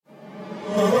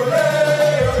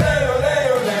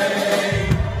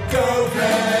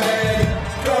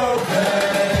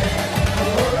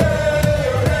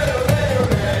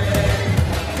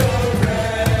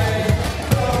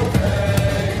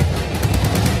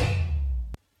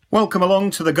Welcome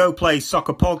along to the Go Play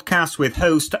Soccer podcast with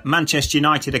host Manchester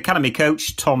United Academy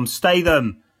coach Tom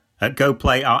Statham. At Go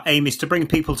Play, our aim is to bring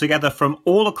people together from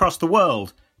all across the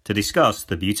world to discuss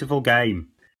the beautiful game.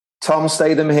 Tom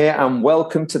Statham here, and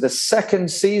welcome to the second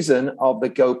season of the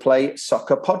Go Play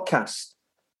Soccer podcast.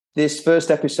 This first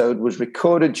episode was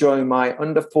recorded during my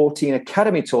Under-14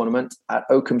 Academy tournament at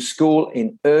Oakham School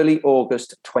in early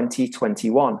August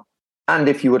 2021. And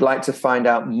if you would like to find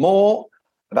out more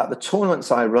about the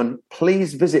tournaments I run,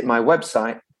 please visit my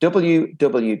website,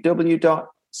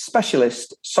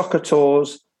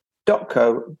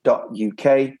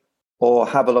 www.specialistsoccertours.co.uk, or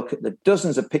have a look at the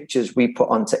dozens of pictures we put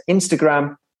onto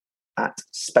Instagram at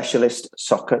Specialist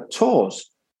Soccer Tours.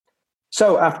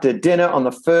 So after dinner on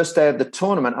the first day of the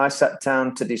tournament, I sat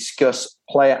down to discuss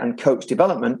player and coach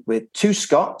development with two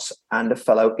Scots and a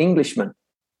fellow Englishman.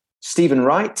 Stephen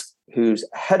Wright, who's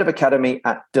head of academy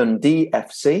at Dundee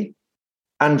FC,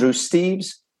 Andrew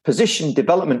Steeves, position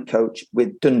development coach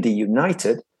with Dundee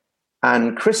United,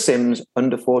 and Chris Sims,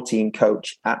 under-14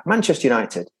 coach at Manchester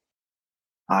United.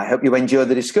 I hope you enjoy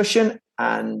the discussion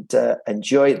and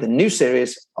enjoy the new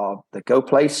series of the Go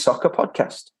Play Soccer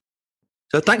podcast.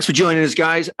 So thanks for joining us,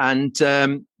 guys. And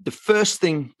the first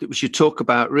thing that we should talk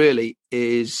about really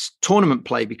is tournament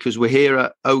play, because we're here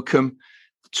at Oakham,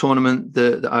 the tournament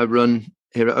that I run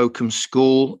here at Oakham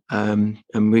School, and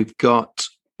we've got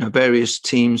various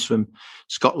teams from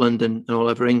Scotland and all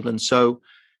over England. So,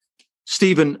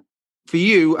 Stephen, for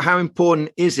you, how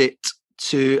important is it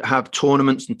to have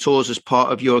tournaments and tours as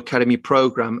part of your academy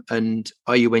program? And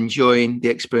are you enjoying the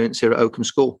experience here at Oakham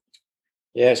School?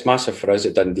 Yeah, it's massive for us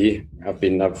at Dundee. I've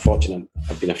been fortunate.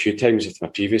 I've been a few times with my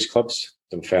previous clubs,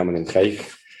 Dunfermline and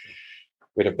Fife.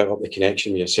 We'd have built up the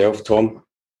connection with yourself, Tom.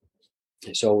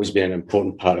 It's always been an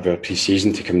important part of our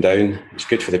pre-season to come down. It's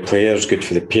good for the players, good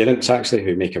for the parents, actually,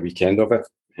 who make a weekend of it,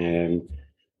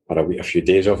 or a few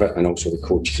days of it, and also the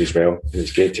coaches as well. And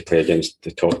it's great to play against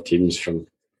the top teams from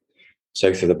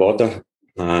south of the border.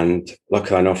 And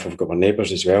luckily enough, I've got my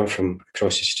neighbours as well from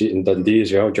across the street in Dundee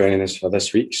as well, joining us for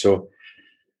this week. So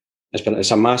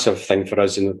it's a massive thing for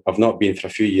us, and I've not been for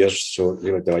a few years, so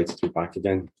really delighted to be back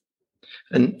again.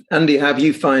 And Andy, have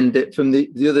you found it from the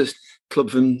other club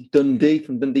from Dundee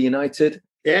United?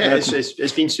 Yeah,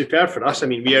 it's been superb for us. I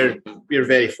mean, we're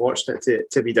very fortunate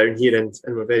to be down here, and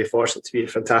we're very fortunate to be in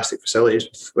fantastic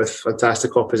facilities with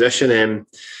fantastic opposition.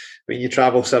 When you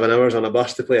travel 7 hours on a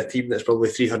bus to play a team that's probably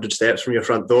 300 steps from your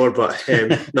front door, but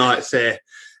no, it's been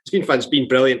fun. It's been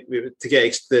brilliant to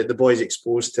get the boys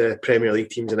exposed to Premier League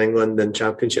teams in England and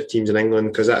Championship teams in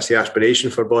England, because that's the aspiration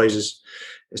for boys is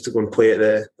to go and play at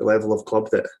the level of club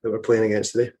that we're playing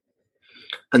against today.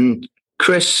 And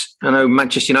Chris, I know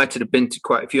Manchester United have been to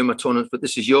quite a few of my tournaments, but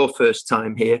this is your first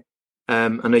time here. I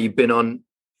know you've been on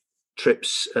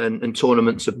trips and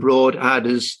tournaments abroad. How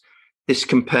does this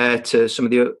compare to some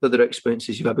of the other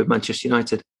experiences you've had with Manchester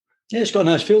United? Yeah, it's got a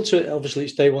nice feel to it. Obviously,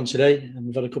 it's day one today, and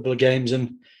we've had a couple of games, and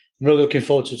I'm really looking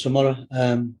forward to tomorrow.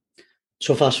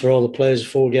 Tough ask for all the players,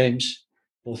 4 games,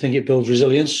 but I think it builds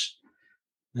resilience.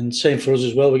 And same for us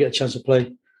as well. We get a chance to play a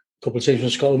couple of teams from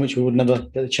Scotland, which we would never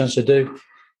get the chance to do.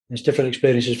 It's different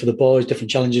experiences for the boys,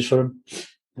 different challenges for them.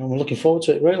 And we're looking forward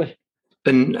to it, really.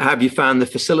 And have you found the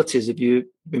facilities? Have you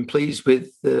been pleased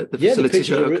with the facilities?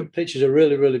 Yeah, the pitches are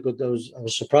really, really good. I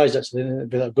was surprised, actually, it'd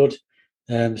be that good.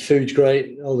 The food's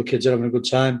great. All the kids are having a good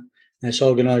time. And it's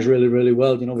organised really, really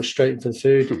well. We're straight in for the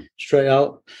food, straight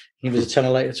out. Give us a tenner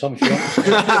later, Tom, if you want.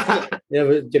 Yeah,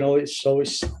 but,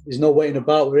 there's no waiting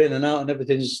about. We're in and out, and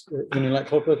everything's running like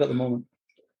clockwork at the moment.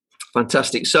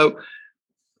 Fantastic. So,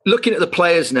 looking at the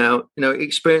players now,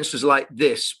 experiences like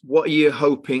this, what are you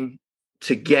hoping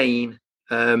to gain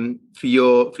for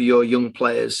your young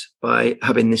players by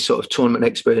having this sort of tournament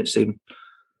experience, Stephen?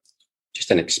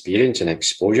 Just an experience and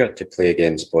exposure to play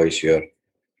against boys who are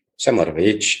similar of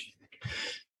age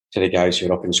to the guys who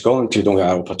are up in Scotland, who don't get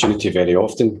that opportunity very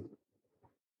often.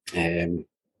 And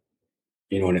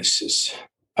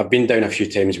I've been down a few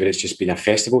times where it's just been a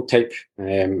festival type,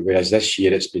 whereas this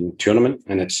year it's been tournament,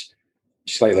 and it's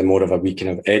slightly more of a weekend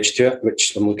of edge to it,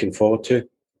 which I'm looking forward to.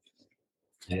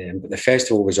 But the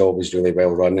festival was always really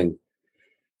well run and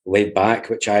laid back,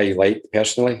 which I liked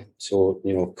personally. So,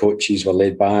 coaches were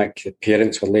laid back, the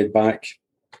parents were laid back.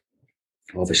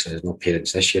 Obviously, there's no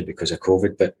parents this year because of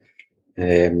COVID, but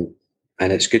and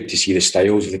it's good to see the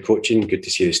styles of the coaching, good to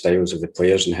see the styles of the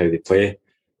players and how they play,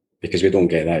 because we don't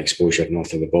get that exposure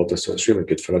north of the border. So it's really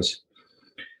good for us.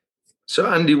 So,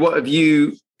 Andy, what have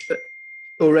you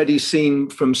already seen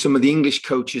from some of the English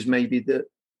coaches maybe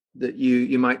that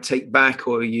you might take back,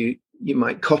 or you you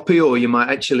might copy, or you might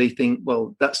actually think,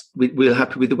 well, we're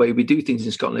happy with the way we do things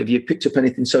in Scotland? Have you picked up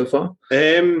anything so far?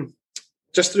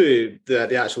 Just through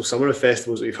the actual summer of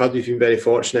festivals that we've had, we've been very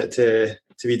fortunate to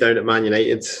be down at Man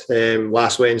United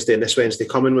last Wednesday and this Wednesday,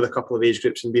 coming with a couple of age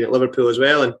groups and being at Liverpool as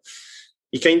well. And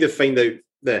you kind of find out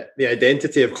that the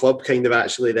identity of club kind of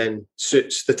actually then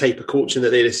suits the type of coaching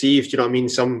that they receive. Do you know what I mean?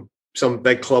 Some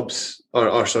big clubs,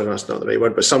 or sorry, that's not the right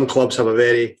word, but some clubs have a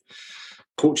very,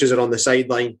 coaches are on the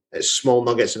sideline. It's small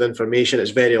nuggets of information.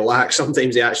 It's very relaxed.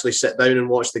 Sometimes they actually sit down and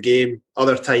watch the game.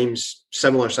 Other times,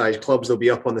 similar sized clubs, they'll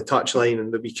be up on the touchline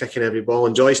and they'll be kicking every ball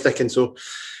and joysticking. So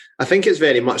I think it's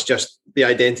very much just the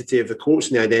identity of the coach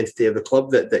and the identity of the club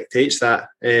that dictates that.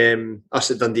 Us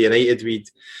at Dundee United,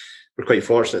 we're quite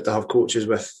fortunate to have coaches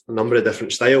with a number of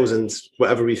different styles, and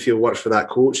whatever we feel works for that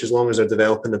coach, as long as they're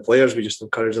developing the players, we just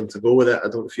encourage them to go with it. I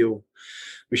don't feel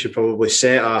we should probably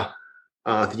set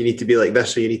you need to be like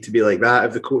this or you need to be like that.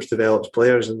 If the coach develops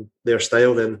players and their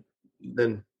style,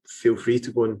 then feel free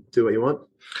to go and do what you want.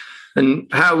 And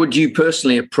how would you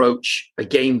personally approach a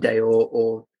game day,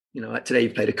 or like today you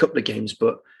played a couple of games,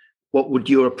 but what would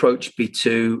your approach be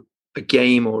to a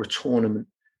game or a tournament?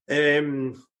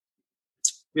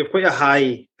 We have quite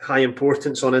a high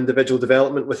importance on individual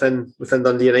development within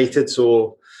Dundee United,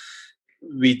 so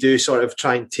we do sort of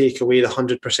try and take away the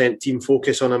 100% team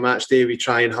focus on a match day. We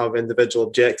try and have individual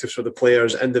objectives for the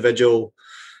players, individual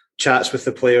chats with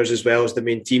the players, as well as the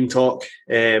main team talk.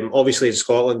 Obviously in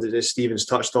Scotland, as Stephen's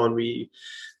touched on, we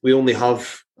only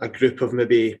have a group of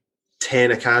maybe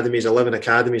 10 academies, 11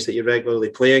 academies that you regularly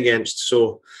play against.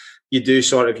 So you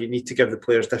need to give the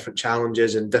players different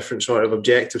challenges and different sort of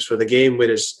objectives for the game,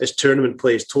 whereas tournament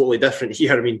play is totally different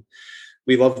here. I mean,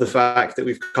 we love the fact that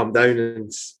we've come down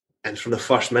and from the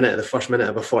first minute of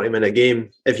a 40-minute game,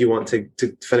 if you want to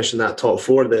finish in that top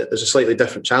four, there's a slightly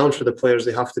different challenge for the players.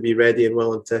 They have to be ready and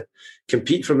willing to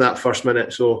compete from that first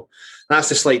minute. So that's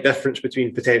the slight difference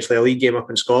between potentially a league game up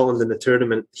in Scotland and the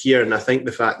tournament here. And I think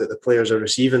the fact that the players are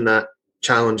receiving that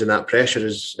challenge and that pressure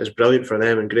is brilliant for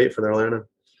them and great for their learning.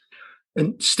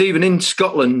 And Stephen, in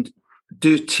Scotland,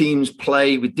 do teams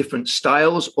play with different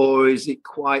styles, or is it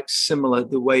quite similar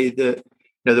the way that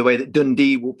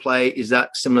Dundee will play? Is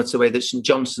that similar to the way that St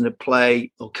Johnstone would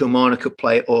play or Kilmarnock could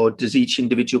play, or does each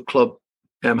individual club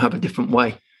have a different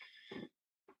way?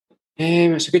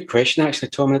 It's a good question,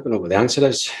 actually, Tom. I don't know what the answer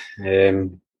is.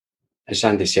 As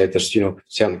Andy said, there's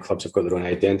certain clubs have got their own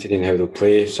identity and how they'll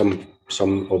play. Some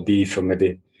will be from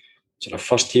maybe sort of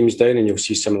first teams down, and you'll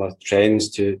see similar trends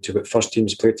to what first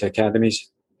teams play to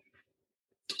academies.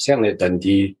 Certainly at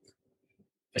Dundee,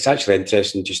 it's actually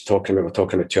interesting just talking about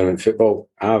tournament football.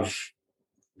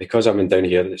 Because I've been down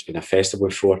here, it's been a festival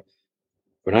before.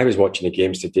 When I was watching the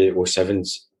games today at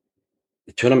 07s,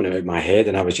 the tournament went out of my head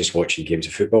and I was just watching games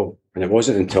of football. And it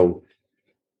wasn't until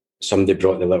somebody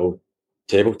brought the little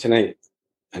table tonight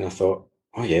and I thought,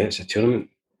 oh yeah, it's a tournament.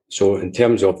 So in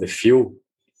terms of the feel,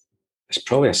 it's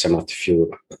probably a similar to feel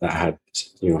that I had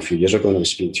a few years ago when I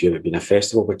was speaking to you about being a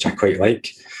festival, which I quite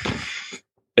like.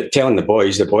 But telling the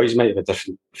boys might have a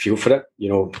different feel for it.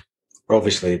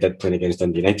 Obviously they did playing against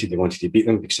Dundee United. They wanted to beat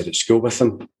them because they're at school with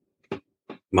them.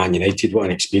 Man United, what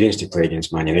an experience to play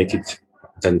against Man United,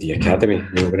 Dundee Academy.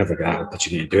 We never got an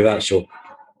opportunity to do that. So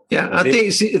yeah, I think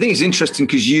it's interesting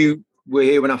because you were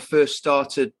here when I first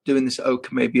started doing this at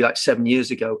Oakham maybe like 7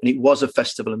 years ago, and it was a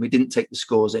festival and we didn't take the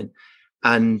scores in.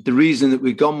 And the reason that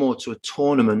we've gone more to a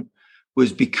tournament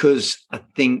was because I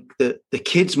think that the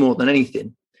kids, more than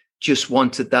anything, just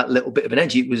wanted that little bit of an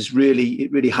edge. It really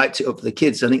hyped it up for the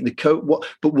kids. I think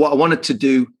what I wanted to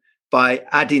do by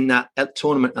adding that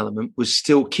tournament element was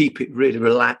still keep it really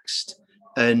relaxed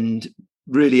and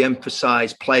really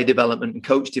emphasize player development and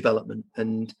coach development.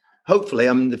 And hopefully,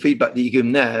 the feedback that you give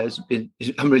them there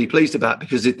I'm really pleased about,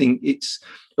 because I think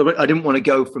I didn't want to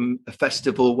go from a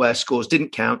festival where scores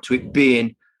didn't count to it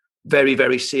being very,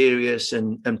 very serious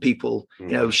and people,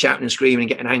 shouting and screaming and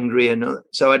getting angry. And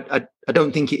so I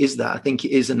don't think it is that. I think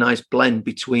it is a nice blend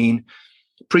between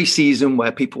pre-season,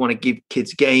 where people want to give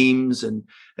kids games and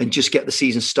just get the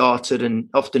season started, and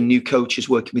often new coaches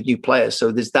working with new players.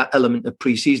 So there's that element of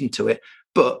pre-season to it.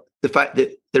 But the fact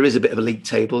that there is a bit of a league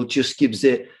table just gives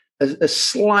it a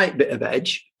slight bit of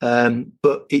edge,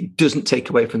 but it doesn't take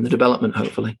away from the development,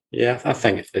 hopefully. Yeah, I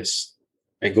think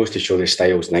it goes to show the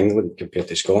styles in England compared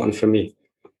to Scotland for me.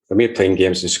 When we're playing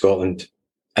games in Scotland,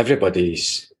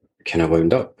 everybody's kind of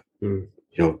wound up.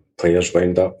 Players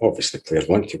wound up. Obviously, players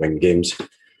want to win games.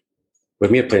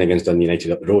 When we're playing against Dundee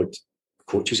United up the road,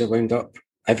 coaches are wound up.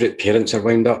 Parents are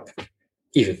wound up.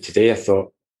 Even today, I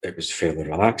thought it was fairly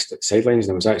relaxed at the sidelines,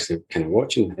 and I was actually kind of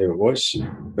watching how it was.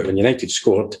 But when United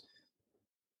scored,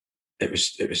 it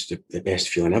was the best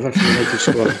feeling ever for the United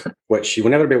squad, which you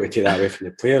will never be able to take that away from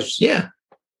the players. Yeah.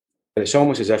 But it's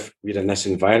almost as if we're in this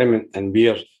environment and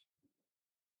we're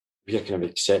kind of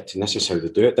accepting this is how they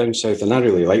do it down south. And I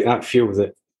really like that feel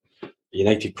that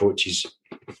United coaches,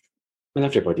 I mean,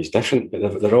 everybody's different,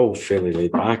 but they're all fairly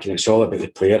laid back, and it's all about the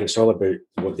player. It's all about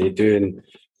what they do. And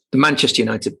the Manchester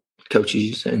United coaches,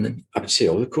 you're saying then? I'd say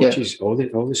all the coaches, all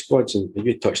the squads, and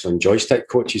maybe you touched on joystick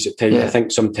coaches at times. I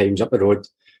think sometimes up the road,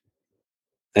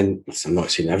 and I'm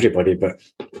not saying everybody, but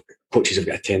coaches have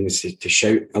got a tendency to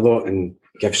shout a lot and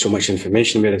give so much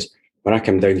information, whereas when I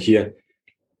come down here,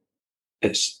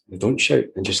 it's they don't shout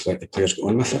and just let the players go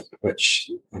on with it. Which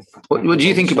what do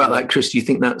you think about that, Chris? Do you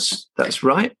think that's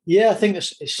right? Yeah, I think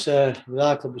it's with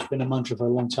our club, it's been a mantra for a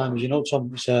long time. As you know,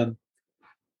 Tom, it's,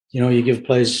 you give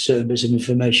players certain bits of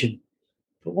information,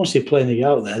 but once they're playing the game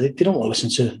out there, they don't want to listen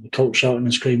to the coach shouting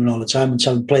and screaming all the time and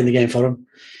tell them playing the game for them.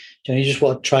 You just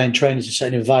want to try and train to set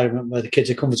an environment where the kids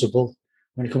are comfortable.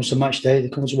 When it comes to match day, they're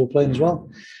comfortable playing as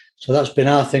well. So that's been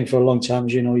our thing for a long time.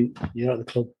 As you know, you're at the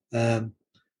club.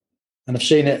 And I've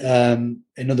seen it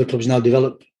in other clubs now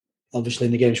develop, obviously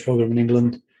in the games programme in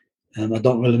England. I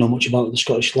don't really know much about the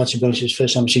Scottish lads, to be honest. It's the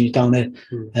first time I've seen you down there.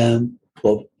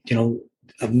 But,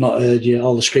 I've not heard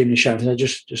all the screaming and shouting. I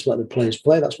just let the players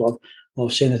play. That's what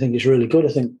I've seen. I think it's really good. I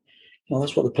think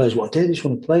that's what the players want to do. They just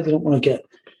want to play. They don't want to get...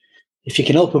 If you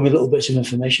can help them with little bits of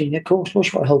information, of course you want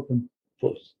to help them.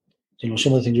 But,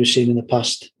 some of the things we've seen in the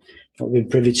past, not been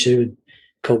privy to, and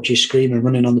coaches screaming,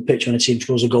 running on the pitch when a team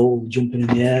scores a goal, jumping in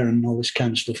the air and all this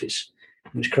kind of stuff. It's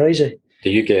crazy. Do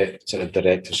you get sort of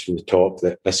directives from the top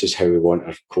that this is how we want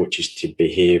our coaches to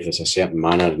behave? There's a certain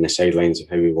manner in the sidelines of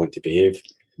how we want to behave?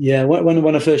 Yeah,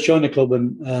 when I first joined the club,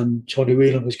 and Tony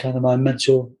Whelan was kind of my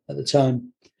mentor at the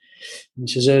time, and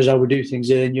he says, here's how we do things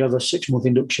here, and you have a 6-month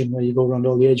induction where you go around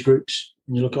all the age groups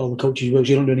and you look at all the coaches' works.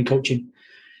 You don't do any coaching.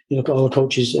 You look at all the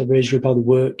coaches, every age group, how they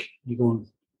work. You go and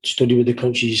study with the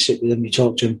coaches, you sit with them, you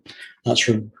talk to them. That's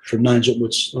from 9s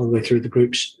upwards, all the way through the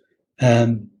groups.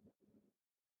 The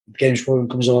games program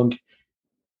comes along.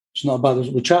 It's not about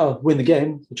we try to win the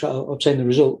game, we try to obtain the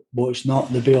result, but it's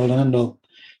not the be all and end all.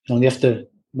 You have to,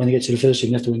 when you get to the first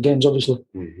team, you have to win games, obviously.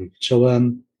 Mm-hmm. So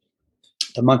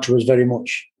the mantra was very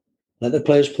much let the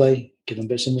players play, give them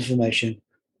bits of information,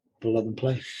 but let them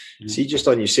play. See, just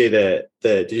on you say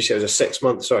did you say it was a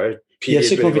 6-month sort of period?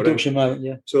 Yeah, 6-month induction, right?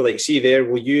 Yeah. So, see there,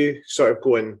 will you sort of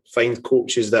go and find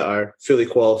coaches that are fully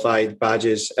qualified,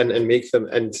 badges, and make them,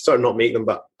 and sort of not make them,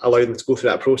 but allow them to go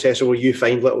through that process, or will you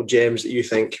find little gems that you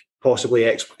think possibly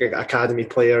ex-academy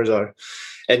players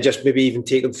and just maybe even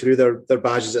take them through their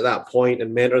badges at that point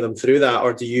and mentor them through that?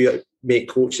 Or do you make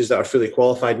coaches that are fully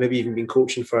qualified, maybe even been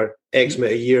coaching for X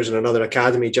amount of years in another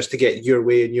academy, just to get your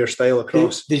way and your style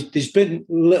across? There's been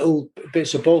little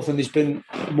bits of both, and there's been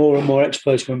more and more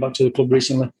ex-players coming back to the club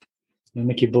recently.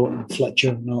 Mickey Button, Fletcher,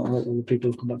 and all the people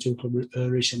who've come back to the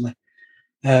club recently.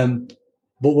 But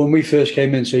when we first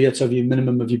came in, so you had to have your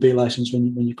minimum of your B licence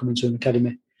when you come into an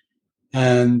academy.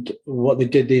 And what they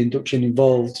did, the induction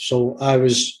involved. So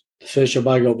the first job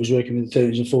I got was working with the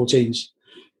 13s and 14s.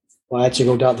 But I had to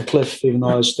go down the cliff, even though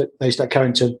I was based at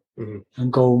Carrington,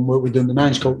 and go and work with the under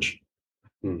 9s coach,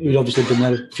 who'd obviously been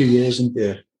there a few years, and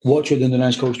watch what the under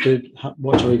 9s coach did,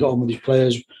 watch how he got on with his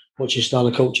players, watch his style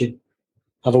of coaching,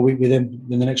 have a week with him,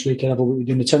 then the next week I'd have a week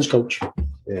with the 10s coach.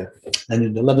 Yeah. And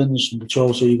in the 11s and the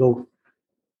 12s, so you go.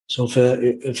 So for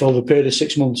over a period of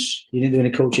 6 months, you didn't do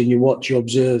any coaching, you watch, you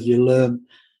observe, you learn,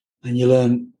 and you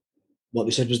learn what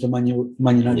they said was the Man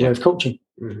United way of coaching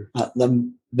at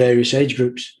them various age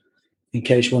groups. In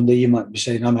case one day you might be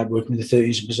saying, I might be working with the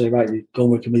 30s, and say, right, you go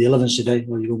and working with the 11s today,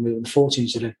 or you go with the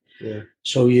 14s today. Yeah.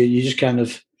 So you just kind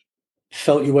of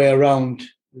felt your way around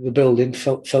the building,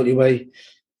 felt your way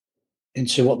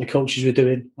into what the coaches were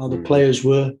doing, how the players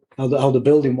were, how the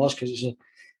building was, because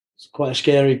it's quite a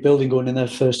scary building going in there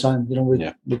first time,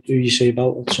 with who you see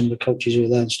about some of the coaches who were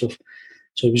there and stuff.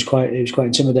 So it was quite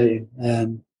intimidating.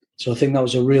 So I think that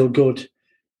was a real good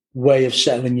way of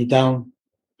settling you down.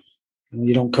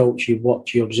 You don't coach, you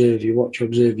watch, you observe, you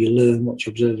learn, watch,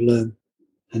 observe, learn,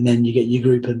 and then you get your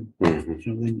group and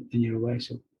then you're away.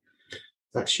 So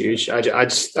that's huge. I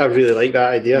really like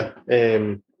that idea.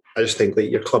 I just think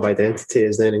your club identity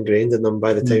is then ingrained in them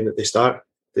by the time that they start.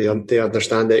 They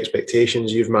understand the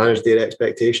expectations. You've managed their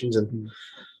expectations, and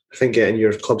I think getting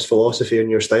your club's philosophy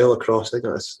and your style across, I think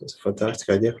that's a fantastic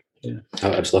idea. Yeah,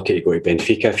 I was lucky to go to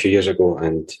Benfica a few years ago,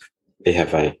 and they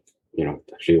have a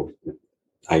real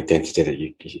identity that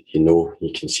you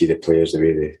can see the players, the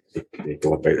way they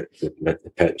go about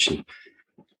the pitch,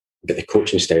 but the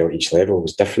coaching style at each level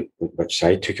was different, which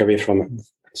I took away from it.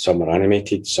 Some were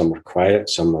animated, some were quiet,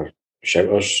 some were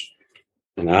shouters.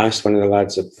 And I asked one of the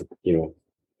lads,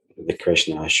 the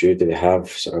question I asked you, do they have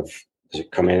sort of, does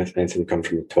it come anything come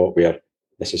from the top where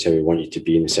this is how we want you to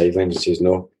be in the sidelines? He says,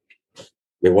 no,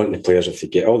 we want the players, if they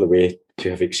get all the way, to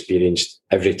have experienced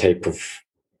every type of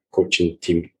coaching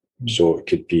team. So it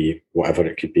could be whatever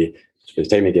it could be. So by the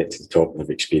time we get to the top, they've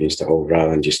experienced it all,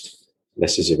 rather than just,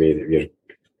 this is the way that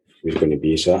we're going to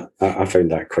be. So I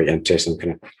found that quite interesting. I'm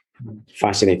kind of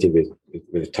fascinated with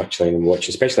the touchline and watching,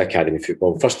 especially academy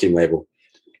football. First team level,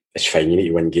 it's fine, you need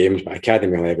to win games, but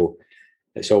academy level,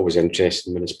 it's always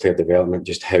interesting when it's player development,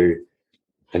 just how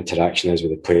interaction is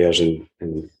with the players and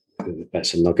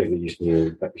bits of nugget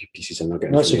that pieces of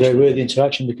nugget. That's a great way, the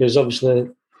interaction, because obviously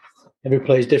every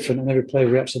player is different and every player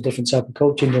reacts to a different type of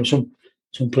coaching. You know,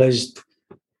 some players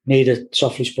need a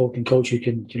softly spoken coach who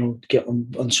can, get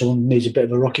them, and someone needs a bit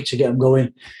of a rocket to get them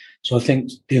going. So I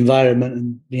think the environment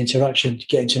and the interaction,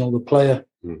 getting to know the player,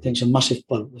 I think it's a massive,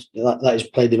 that is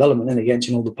player development, isn't it? Getting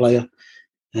to know the player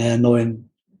and knowing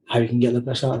how you can get the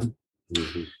best out of them.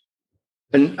 Mm-hmm.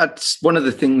 And that's one of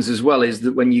the things as well, is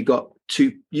that when you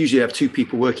usually have two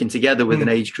people working together with an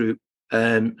age group,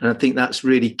 and I think that's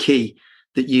really key,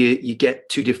 that you get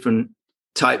two different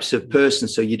types of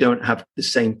persons, so you don't have the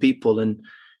same people. And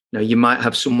you might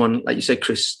have someone, like you said,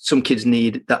 Chris, some kids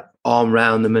need that arm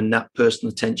around them and that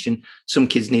personal attention. Some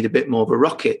kids need a bit more of a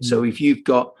rocket. So if you've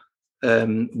got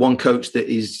one coach that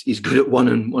is good at one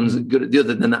and one's good at the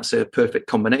other, then that's a perfect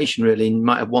combination, really. And you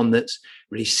might have one that's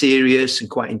really serious and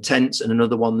quite intense and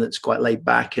another one that's quite laid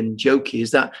back and jokey.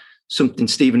 Is that something,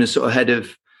 Stephen, as sort of head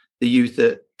of the youth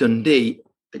at Dundee,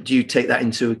 do you take that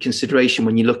into consideration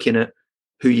when you're looking at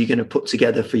who you're going to put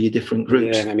together for your different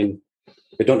groups? Yeah, I mean,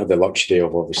 we don't have the luxury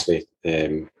of, obviously,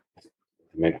 the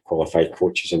amount of qualified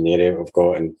coaches in the area we've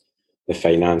got and the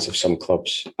finance of some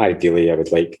clubs. Ideally, I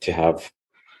would like to have,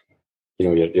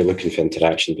 you're looking for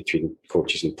interaction between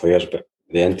coaches and players, but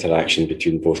the interaction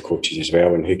between both coaches as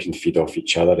well, and who can feed off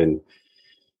each other. And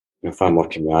if I'm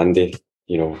working with Andy,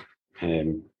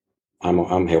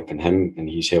 I'm helping him and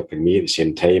he's helping me at the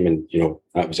same time. And,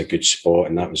 that was a good spot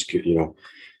and that was good,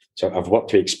 So I've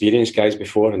worked with experienced guys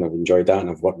before and I've enjoyed that. And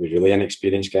I've worked with really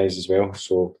inexperienced guys as well.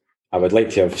 So I would like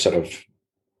to have sort of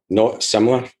not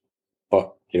similar,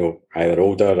 but, either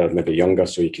older or maybe younger,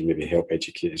 so you can maybe help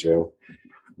educate as well.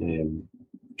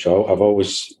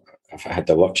 So if I had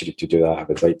the luxury to do that, I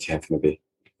would like to have maybe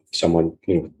someone,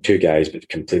 two guys, but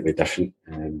completely different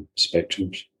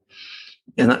spectrums.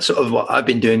 And that's sort of what I've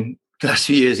been doing the last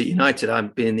few years at United.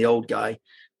 I've been the old guy.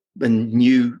 When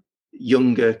new,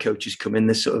 younger coaches come in,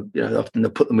 they sort of, often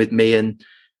they'll put them with me and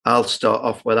I'll start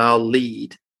off where I'll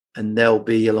lead and they'll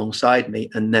be alongside me.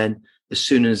 And then as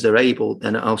soon as they're able,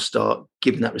 then I'll start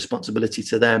giving that responsibility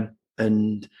to them.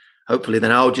 And hopefully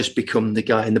then I'll just become the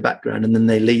guy in the background and then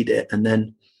they lead it. And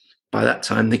then by that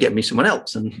time they get me someone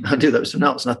else and I'll do that with someone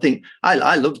else. And I think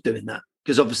I love doing that,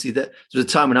 because obviously there was a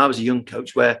time when I was a young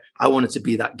coach where I wanted to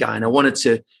be that guy and I wanted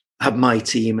to have my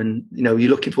team, and you're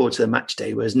looking forward to the match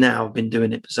day. Whereas now I've been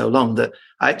doing it for so long that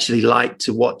I actually like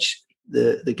to watch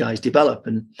the guys develop.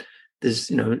 And there's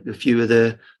a few of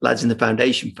the lads in the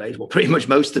foundation phase, well, pretty much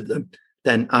most of them,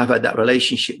 then I've had that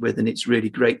relationship with, and it's really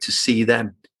great to see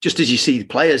them. Just as you see the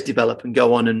players develop and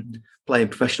go on and play in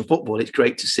professional football, it's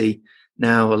great to see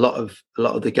now a lot of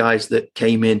the guys that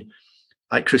came in,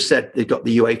 like Chris said, they've got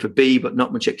the UEFA B, but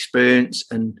not much experience.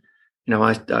 And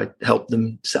I helped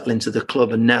them settle into the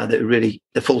club, and now they're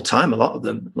full-time, a lot of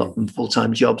them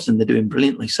full-time jobs, and they're doing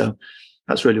brilliantly. So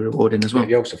that's really rewarding as well.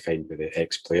 You also find with the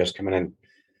ex-players coming in,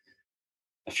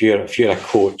 if you're a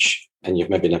coach and you've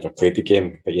maybe never played the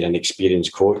game, but you're an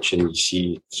experienced coach and you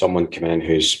see someone coming in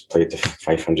who's played the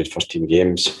 500 first-team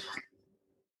games,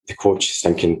 the coach is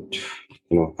thinking,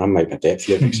 I might be depth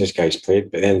here because this guy's played.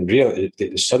 But then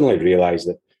they suddenly realise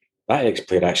that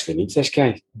ex-player actually needs this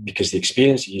guy, because the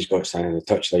experience that he's got standing on the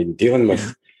touchline, dealing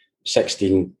with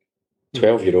 16,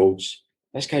 12-year-olds,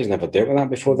 this guy's never dealt with that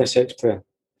before, this ex-player.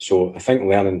 So I think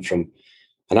learning from,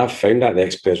 and I've found that the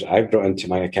ex-players that I've brought into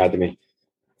my academy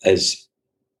is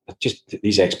just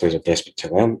these ex-players are desperate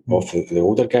to learn off the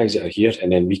older guys that are here,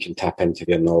 and then we can tap into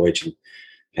their knowledge.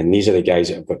 And these are the guys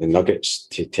that have got the nuggets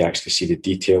to actually see the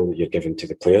detail that you're giving to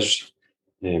the players.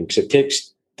 Because it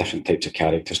takes different types of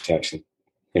characters to actually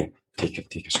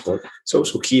take a sport. It's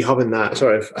also key having that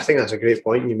sort of, I think that's a great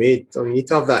point you made. You need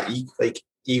to have that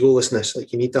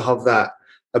egolessness. You need to have that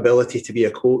ability to be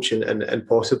a coach and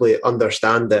possibly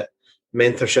understand that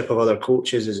mentorship of other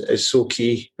coaches is so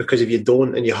key, because if you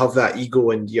don't and you have that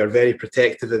ego and you're very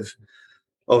protective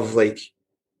of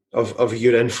of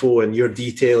your info and your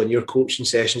detail and your coaching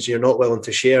sessions you're not willing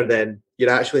to share, then you're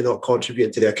actually not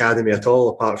contributing to the academy at all,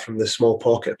 apart from the small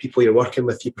pocket of people you're working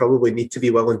with. You probably need to be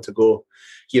willing to go,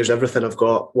 here's everything I've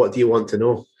got, what do you want to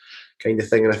know, kind of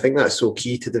thing. And I think that's so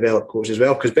key to develop coaches as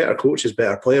well, because better coaches,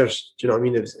 better players. Do you know what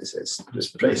I mean?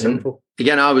 It's pretty simple.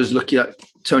 Again, I was lucky that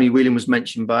Tony Whelan was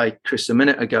mentioned by Chris a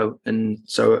minute ago. And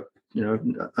so, you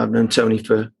know, I've known Tony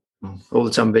for all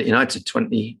the time at United,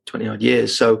 20 odd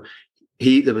years. So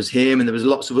there was him, and there was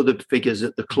lots of other figures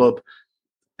at the club,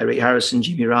 Eric Harrison,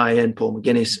 Jimmy Ryan, Paul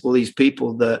McGuinness, all these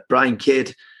people, that Brian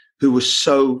Kidd, who was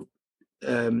so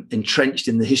entrenched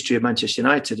in the history of Manchester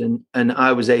United. And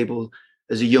I was able,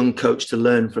 as a young coach, to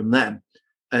learn from them.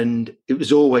 And it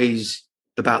was always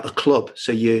about the club.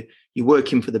 So you're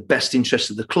working for the best interest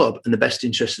of the club and the best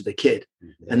interest of the kid.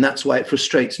 Mm-hmm. And that's why it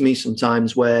frustrates me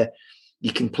sometimes, where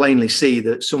you can plainly see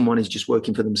that someone is just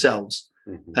working for themselves.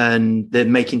 Mm-hmm. And they're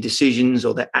making decisions,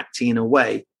 or they're acting in a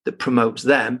way that promotes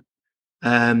them.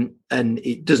 And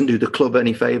it doesn't do the club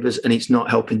any favors, and it's not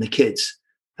helping the kids.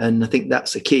 And I think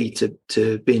that's the key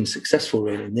to being successful,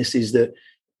 really. And this is that,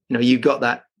 you know, you've got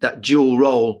that dual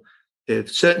role of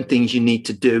certain things you need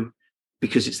to do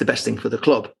because it's the best thing for the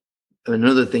club, and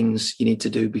other things you need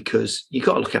to do because you've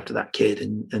got to look after that kid.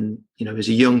 And you know, as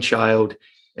a young child,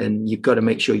 and you've got to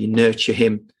make sure you nurture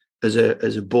him as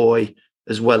a boy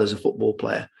as well as a football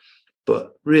player.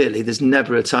 But really, there's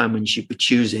never a time when you should be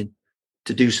choosing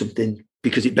to do something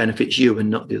because it benefits you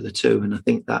and not the other two. And I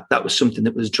think that was something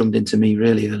that was drummed into me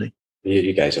really early.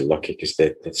 You guys are lucky, because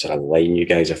the sort of line you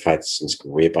guys have had since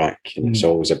way back, and it's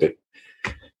always about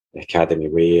the academy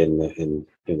way and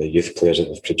the youth players that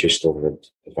they've produced over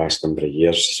the vast number of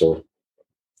years. So,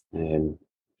 you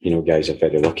know, guys are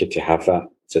very lucky to have that.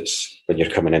 It's when you're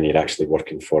coming in, you're actually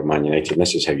working for Man United, and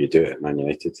this is how you do it at Man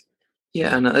United.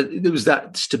 Yeah, and there was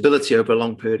that stability over a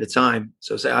long period of time.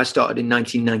 So say I started in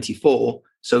 1994.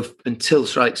 So until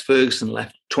Sir Alex Ferguson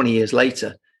left 20 years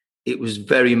later, it was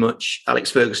very much Alex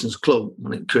Ferguson's club,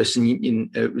 Chris,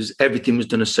 and it was, everything was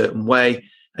done a certain way,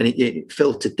 and it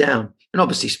filtered down. And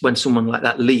obviously, when someone like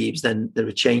that leaves, then there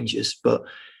are changes. But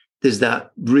there's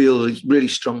that really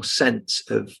strong sense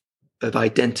of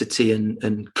identity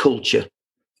and culture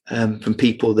from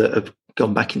people that have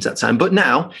gone back into that time. But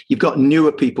now you've got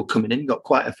newer people coming in. You've got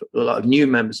quite a lot of new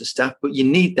members of staff, but you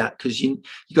need that because you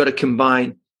got to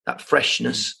combine that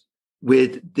freshness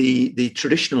with the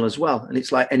traditional as well. And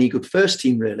it's like any good first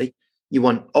team, really. You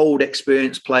want old,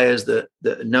 experienced players that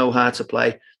know how to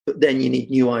play, but then you need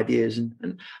new ideas.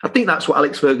 And I think that's what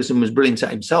Alex Ferguson was brilliant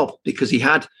at himself, because he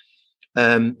had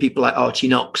people like Archie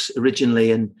Knox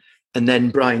originally, and then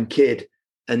Brian Kidd.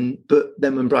 But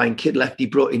then when Brian Kidd left, he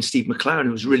brought in Steve McLaren,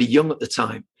 who was really young at the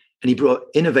time, and he brought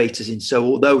innovators in. So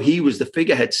although he was the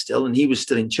figurehead still, and he was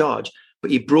still in charge, but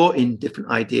he brought in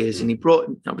different ideas, and he brought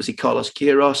in, obviously, Carlos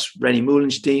Queiroz, Rennie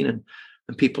Moulenstein,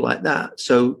 and people like that.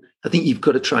 So I think you've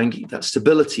got to try and keep that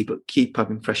stability, but keep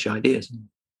having fresh ideas.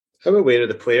 How aware are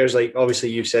the players? Like, obviously,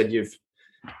 you've said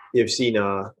you've seen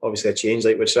obviously a change,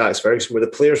 like with Sir Alex Ferguson. Were the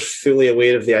players fully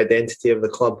aware of the identity of the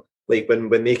club? Like when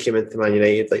they came into Man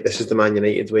United, like this is the Man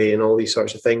United way and all these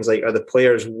sorts of things. Like, are the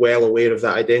players well aware of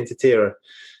that identity, or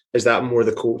is that more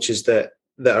the coaches that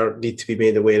need to be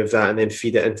made aware of that and then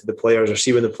feed it into the players? Or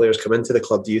see when the players come into the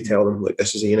club, do you tell them, like,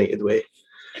 this is a United way,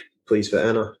 please fit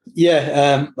in?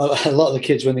 Yeah, a lot of the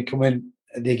kids, when they come in,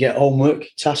 they get homework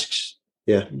tasks.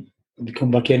 Yeah, they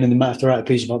come back in and they might have to write a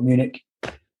piece about Munich.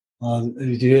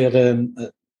 We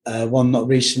had one not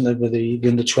recently where the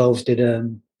under 12s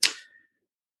did.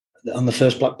 On the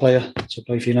first black player to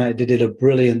play for United, they did a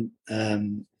brilliant,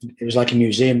 it was like a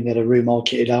museum. They had a room all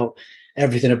kitted out,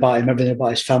 everything about him, everything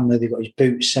about his family. They got his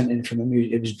boots sent in from the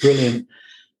museum. It was brilliant.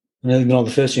 And then all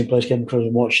the first team players came across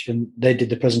and watched, and they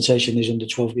did the presentation, these under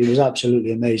 12. It was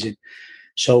absolutely amazing.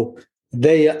 So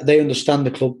they understand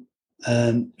the club.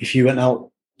 If you went out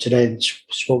today and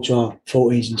spoke to our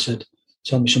 14s and said,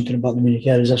 tell me something about the Munich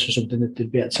Aires, that's something that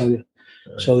they'd be able to tell you.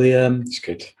 Right. So it's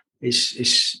good.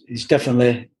 It's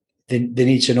definitely, they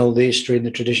need to know the history and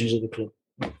the traditions of the club,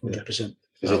 100%.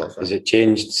 Has it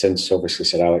changed since obviously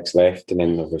Sir Alex left, and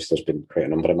then obviously there's been quite a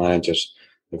number of managers?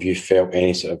 Have you felt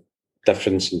any sort of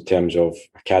difference in terms of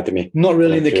academy? Not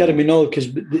really in the academy, no,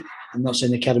 because I'm not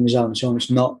saying the academy's out on its own. It's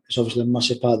not. It's obviously a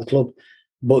massive part of the club.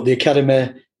 But the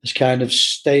academy has kind of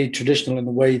stayed traditional in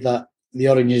the way that the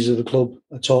oranges of the club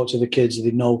are taught to the kids.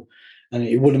 They know, and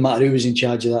it wouldn't matter who was in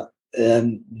charge of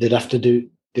that. They'd have to do,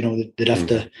 they'd have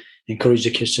to encourage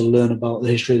the kids to learn about the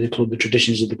history of the club, the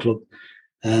traditions of the club.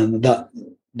 That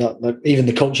even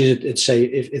the coaches would say,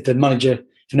 if the manager,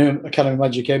 if a new academy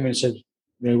manager came in and said,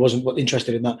 he wasn't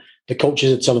interested in that. The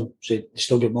coaches would tell him, "Say,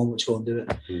 still good moment to go and do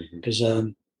it," because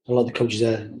a lot of the coaches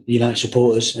there, United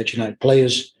supporters, ex-United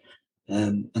players,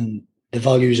 and the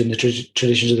values and the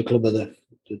traditions of the club are the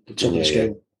top of the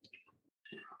scale.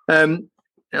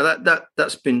 Now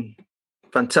that's been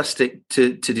fantastic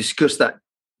to discuss that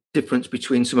difference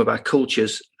between some of our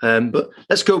cultures. But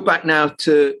let's go back now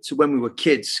to when we were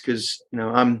kids, because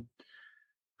I'm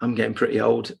getting pretty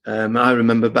old. I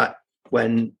remember back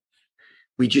when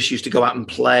we just used to go out and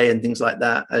play and things like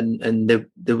that, and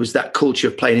there was that culture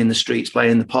of playing in the streets,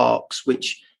 playing in the parks,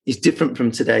 which is different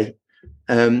from today.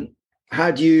 How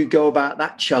do you go about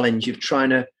that challenge of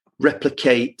trying to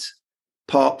replicate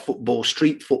park football,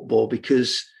 street football?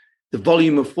 Because the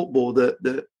volume of football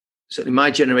that certainly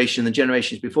my generation and the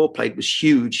generations before played was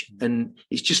huge, and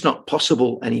it's just not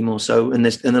possible anymore. So, and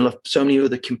there are so many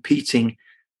other competing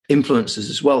influences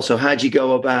as well. So how do you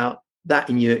go about that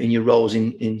in your roles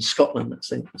in Scotland? Let's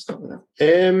start with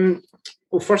that.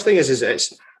 Well, first thing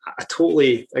is I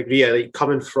totally agree. I like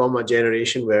coming from a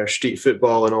generation where street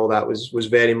football and all that was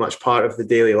very much part of the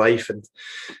daily life. And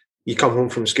you come home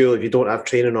from school, if you don't have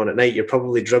training on at night, you're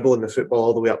probably dribbling the football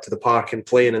all the way up to the park and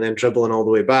playing, and then dribbling all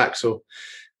the way back. So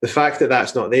the fact that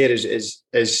that's not there is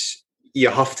you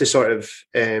have to sort of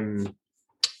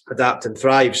adapt and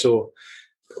thrive. So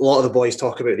a lot of the boys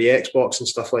talk about the Xbox and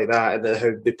stuff like that, and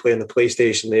how they play on the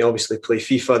PlayStation. They obviously play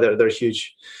FIFA. They're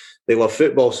huge. They love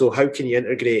football. So how can you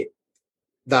integrate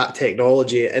that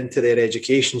technology into their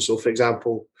education? So, for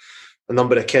example, a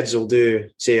number of kids will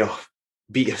say,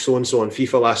 beat so-and-so on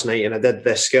FIFA last night and I did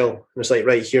this skill. And it's like,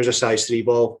 right, here's a size 3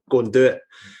 ball, go and do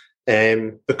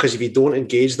it. Because if you don't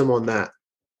engage them on that,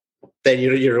 then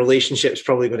your relationship's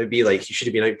probably going to be like, you should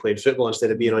have been out playing football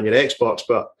instead of being on your Xbox.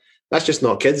 But that's just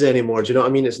not kids anymore. Do you know what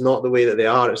I mean? It's not the way that they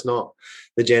are. It's not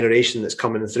the generation that's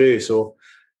coming through. So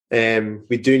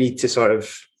we do need to sort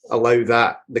of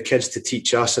allow the kids to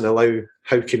teach us, and allow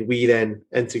how can we then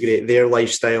integrate their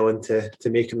lifestyle into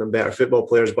making them better football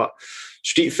players. But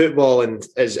street football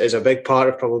is a big part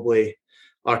of probably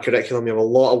our curriculum. We have a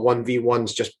lot of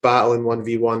 1v1s, just battling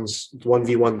 1v1s,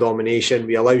 1v1 domination.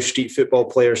 We allow street football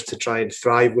players to try and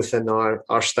thrive within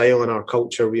our style and our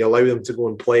culture. We allow them to go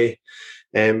and play,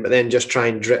 but then just try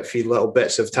and drip feed little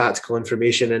bits of tactical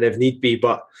information, and if need be.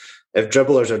 But if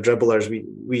dribblers are dribblers,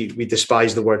 we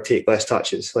despise the word take less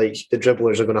touches. Like, the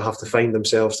dribblers are going to have to find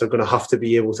themselves. They're going to have to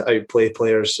be able to outplay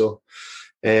players. So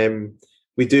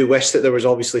we do wish that there was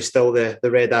obviously still the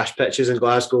red ash pitches in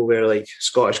Glasgow, where like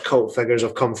Scottish cult figures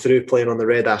have come through playing on the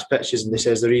red ash pitches, and they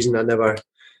says the reason I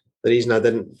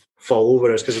didn't fall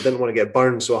over is because I didn't want to get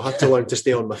burned, so I had to learn to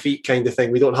stay on my feet, kind of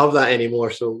thing. We don't have that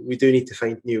anymore, so we do need to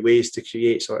find new ways to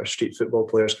create sort of street football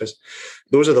players, because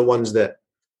those are the ones that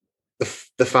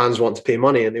the fans want to pay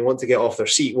money, and they want to get off their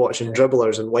seat watching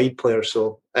dribblers and wide players.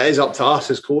 So it is up to us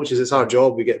as coaches. It's our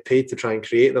job. We get paid to try and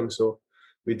create them. So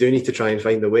we do need to try and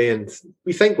find a way. And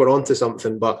we think we're onto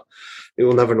something, but we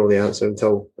will never know the answer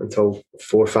until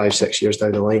 4, 5, 6 years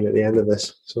down the line at the end of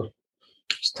this. So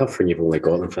it's tough when you've only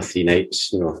got them for 3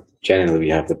 nights. Generally we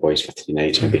have the boys for 3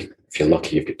 nights. Maybe if you're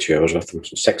lucky, you've got 2 hours with them,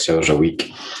 so 6 hours a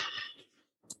week.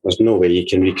 There's no way you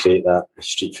can recreate that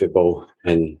street football.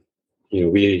 And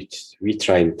we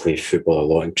try and play football a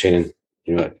lot in training.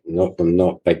 I'm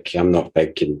not big, and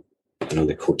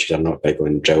the coaches are not big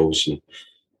on drills and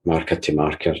marker to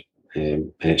marker,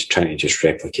 and it's trying to just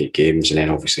replicate games, and then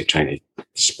obviously trying to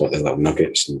spot the little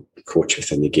nuggets and coach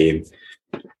within the game.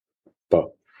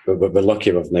 But we're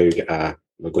lucky we've now got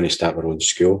we're going to start our own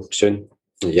school soon.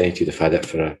 United have had it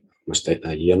for almost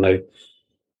a year now,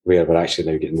 where we're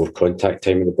actually now getting more contact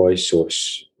time with the boys. So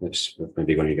it's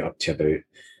maybe going to get up to about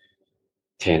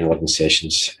 10, 11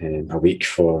 sessions a week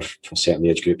for certain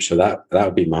age groups. So that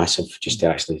would be massive, just to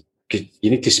actually, because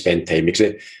you need to spend time,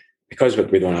 because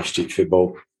we don't have street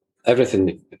football.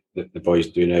 Everything that the boys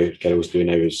do now, girls do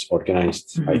now, is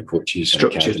organised by coaches and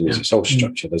academies. It's all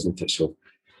structured, isn't it? So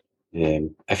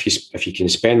if you can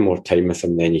spend more time with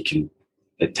them, then you can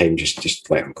at times just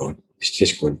let them go.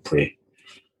 Just go and play.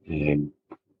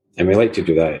 And we like to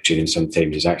do that at training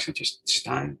sometimes, is actually just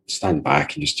stand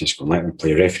back and just go and let them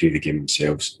play, referee the game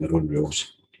themselves, their own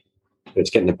rules. But it's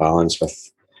getting the balance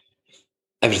with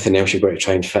everything else you've got to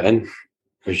try and fit in.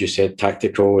 As you said,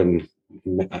 tactical and,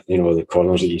 the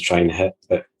corners that you try and hit.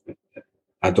 But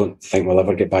I don't think we'll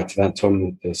ever get back to that,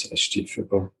 Tom, as street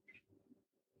football.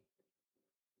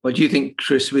 What do you think,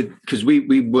 Chris? Because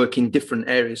we work in different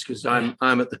areas, because I'm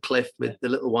at the Cliff with the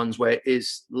little ones, where it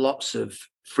is lots of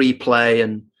free play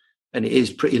and it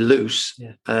is pretty loose.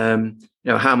 Yeah.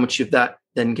 How much of that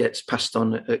then gets passed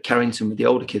on at Carrington with the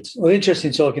older kids? Well,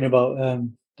 interesting talking about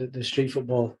the street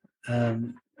football.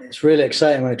 it's really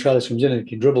exciting when a trialist comes in and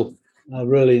can dribble. I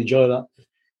really enjoy that.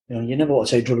 You never want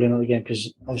to say dribbling out the game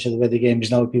because obviously the way the game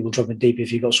is now, people dropping deep.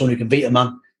 If you've got someone who can beat a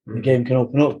man, the game can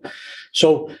open up.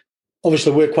 So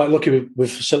obviously we're quite lucky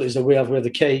with facilities that we have. We have the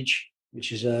cage,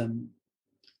 which is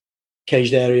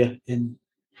caged area in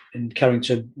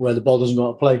Carrington where the ball doesn't go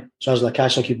out of play. So it has like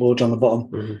ice hockey boards on the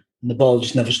bottom, and the ball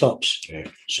just never stops. Yeah.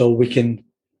 So we'll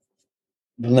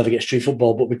never get street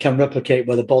football, but we can replicate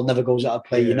where the ball never goes out of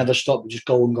play. Yeah. You never stop, you just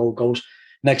go and go, goes.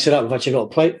 Next to that, we've actually got a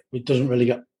plate. It doesn't really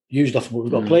get used often, but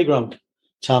we've got a playground.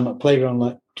 Time at playground,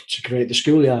 like to create the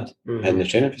schoolyard. And the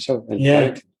training facility.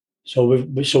 Yeah. So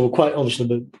we're quite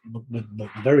obviously we're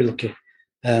very lucky.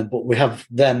 But we have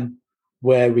them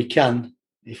where we can,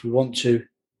 if we want to,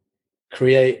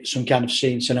 create some kind of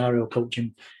scene scenario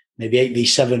coaching, maybe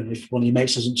 8v7 if one of your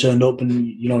mates hasn't turned up, and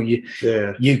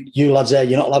you lads there,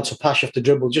 you're not allowed to pass, you have to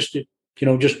dribble, just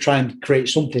try and create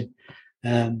something.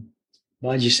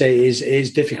 But as you say, it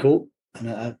is difficult,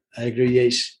 and I agree.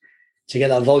 It's to get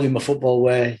that volume of football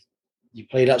where you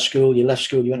played at school, you left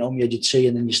school, you went home, you had your tea,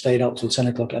 and then you stayed out till 10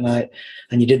 o'clock at night,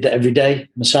 and you did that every day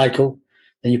on a cycle.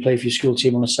 Then you play for your school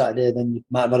team on a Saturday, then you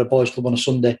might have had a boys' club on a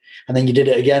Sunday, and then you did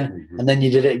it again, and then you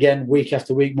did it again week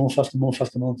after week, month after month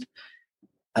after month.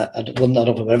 I don't think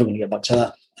we're ever going to get back to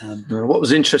that. What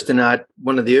was interesting,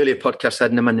 one of the earlier podcasts I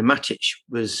had Nemanja Matic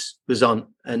was on,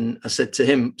 and I said to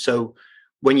him, so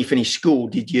when you finished school,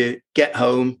 did you get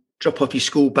home, drop off your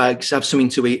school bags, have something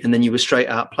to eat, and then you were straight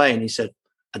out playing? He said,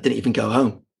 I didn't even go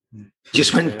home.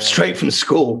 Just went straight from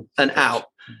school and out.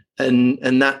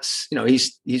 And that's,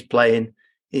 he's playing.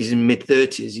 He's in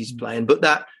mid-30s, he's playing. But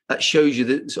that shows you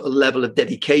the sort of level of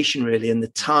dedication, really, and the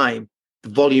time, the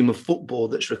volume of football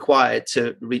that's required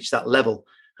to reach that level.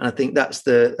 And I think that's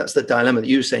the dilemma that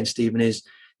you were saying, Stephen, is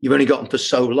you've only got them for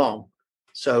so long.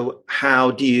 So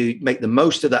how do you make the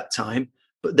most of that time?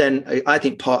 But then I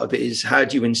think part of it is how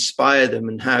do you inspire them,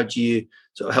 and how do you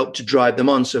sort of help to drive them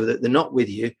on so that they're not with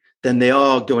you, then they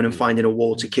are going and finding a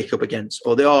wall to kick up against,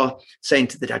 or they are saying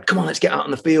to the dad, come on, let's get out on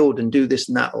the field and do this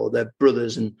and that, or their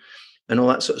brothers and all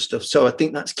that sort of stuff. So I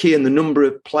think that's key. And the number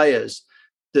of players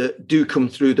that do come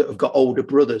through that have got older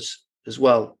brothers as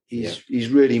well, he's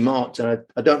really marked. And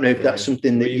I don't know if that's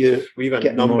something that we've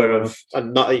a number of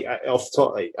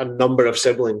a number of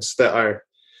siblings that are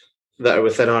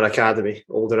within our academy,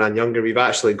 older and younger. We've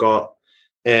actually got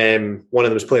one of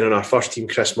them was playing on our first team,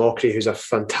 Chris Mockery, who's a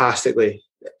fantastically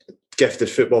gifted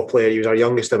football player. He was our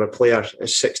youngest ever player at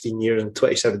 16 years and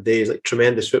 27 days, like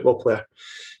tremendous football player.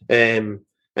 And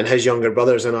his younger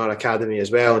brother's in our academy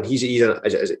as well, and he's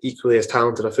equally as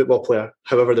talented a football player.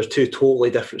 However, they're two totally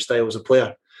different styles of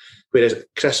player. Whereas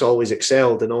Chris always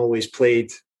excelled and always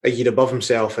played a year above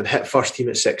himself and hit first team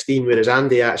at 16, whereas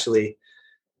Andy actually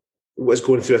was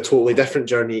going through a totally different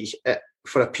journey.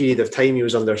 For a period of time, he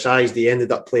was undersized. He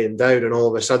ended up playing down, and all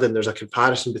of a sudden there's a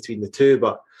comparison between the two,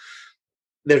 but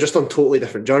they're just on totally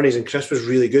different journeys. And Chris was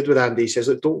really good with Andy. He says,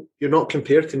 look, you're not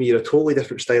compared to me. You're a totally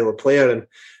different style of player. And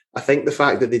I think the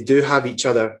fact that they do have each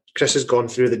other, Chris has gone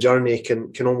through the journey,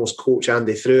 can almost coach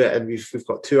Andy through it. And we've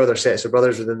got two other sets of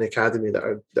brothers within the academy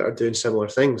that are doing similar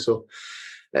things. So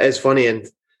it is funny, and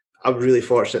I'm really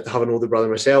fortunate to have an older brother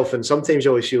myself. And sometimes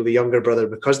you always feel the younger brother,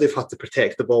 because they've had to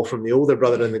protect the ball from the older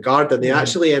brother in the garden, they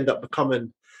actually end up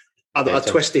becoming a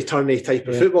twisty-turny type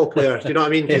of football player. Do you know what I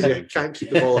mean? Because you can't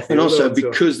keep the ball off the and also one,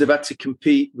 because they've had to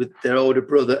compete with their older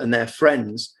brother and their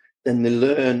friends, then they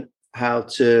learn how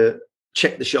to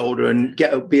check the shoulder and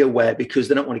be aware, because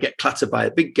they don't want to get clattered by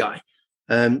a big guy.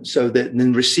 So that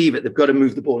then receive it, they've got to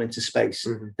move the ball into space.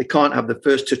 They can't have the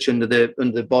first touch under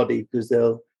the body, because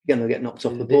they'll get knocked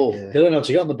off the ball. They learn how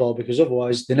to get on the ball, because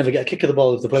otherwise they never get a kick of the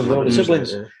ball if they're playing with older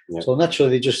siblings. So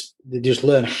naturally they just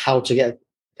learn how to get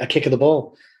a kick of the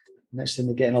ball. Next thing,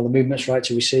 they're getting all the movements right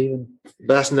to receive.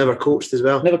 But that's never coached as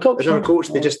well. Never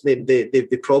coached. They just they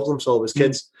problem solve as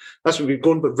kids. That's what we're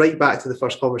going. But right back to the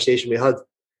first conversation we had.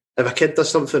 If a kid does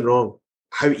something wrong,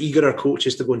 how eager are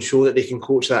coaches to go and show that they can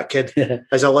coach that kid?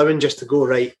 Is allowing just to go,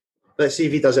 right, let's see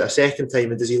if he does it a second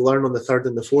time, and does he learn on the third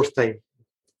and the fourth time?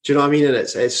 Do you know what I mean? And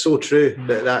it's so true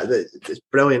that it's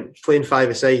brilliant. Playing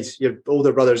five-a-side, your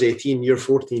older brother's 18, you're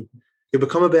 14. You'll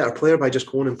become a better player by just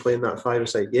going and playing that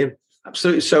five-a-side game.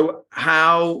 Absolutely. So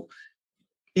how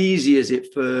easy is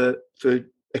it for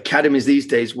academies these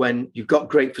days, when you've got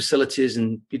great facilities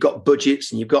and you've got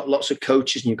budgets and you've got lots of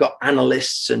coaches and you've got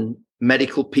analysts and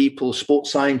medical people,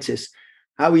 sports scientists?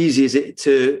 How easy is it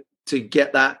to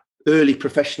get that early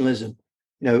professionalism?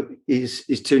 Is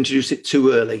to introduce it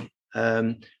too early?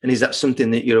 And is that something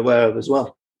that you're aware of as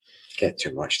well? Get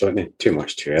too much, don't they? Too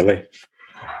much too early.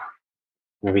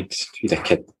 We'd a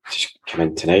kid just come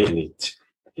in tonight, and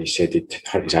he said he'd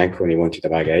hurt his ankle and he wanted a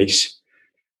bag of ice.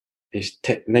 He's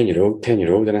 9-year-old,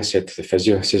 10-year-old, and I said to the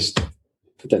physio, I says,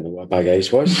 I didn't know what a bag of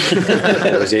ice was.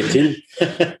 I was 18.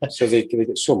 So they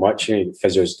get so much. You know,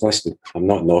 physios, listen, I'm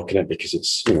not knocking it because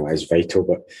it's, you know, it's vital,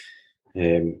 but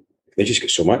they just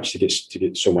get so much. They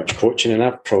get so much coaching, and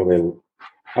I've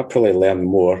probably learned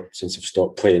more since I've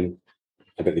stopped playing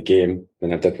about the game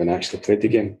than I did when I actually played the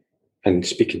game. And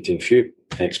speaking to a few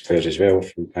ex-players as well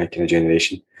from my kind of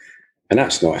generation, and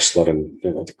that's not a slur on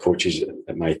the coaches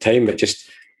at my time, but just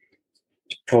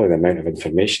probably the amount of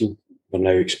information we're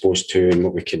now exposed to and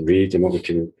what we can read and what we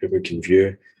can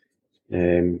view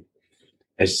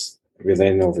is we're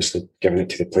then obviously giving it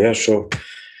to the players. So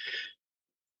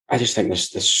I just think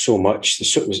there's so much.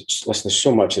 There's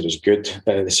so much that is good,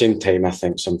 but at the same time, I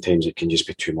think sometimes it can just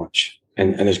be too much.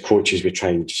 And as coaches, we try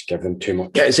and just give them too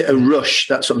much. Yeah, is it a rush?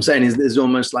 That's what I'm saying. There's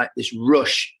almost like this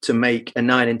rush to make a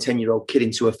 9 and 10-year-old kid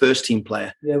into a first team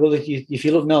player. Yeah, well, if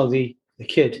you look now, the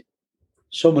kid,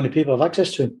 so many people have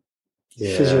access to him.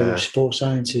 Yeah. Physio, sports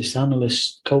scientists,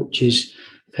 analysts, coaches,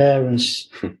 parents,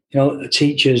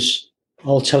 teachers,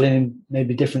 all telling him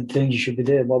maybe different things. You should be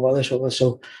there. What about this? What about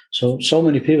this? So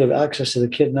many people have access to the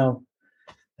kid now.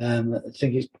 I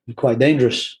think it's quite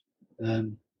dangerous.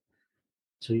 So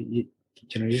you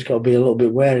just got to be a little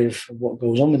bit wary of what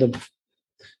goes on with them.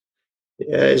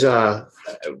 Yeah,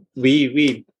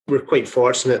 we were quite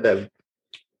fortunate that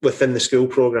within the school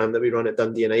program that we run at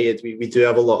Dundee United, we do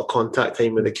have a lot of contact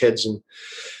time with the kids. And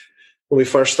when we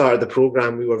first started the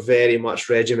program, we were very much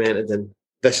regimented in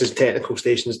this is technical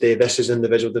stations day, this is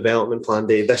individual development plan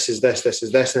day, this is this.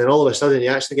 And then all of a sudden you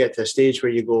actually get to a stage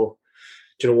where you go,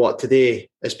 do you know what, today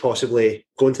is possibly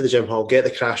going to the gym hall, get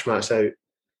the crash mats out,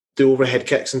 do overhead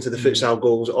kicks into the futsal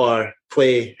goals, or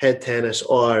play head tennis,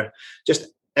 or just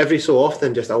every so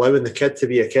often just allowing the kid to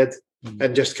be a kid.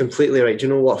 And just completely right. Do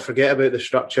you know what? Forget about the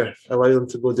structure. Allow them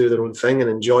to go do their own thing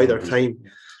and enjoy their time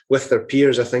with their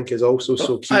peers, I think, is also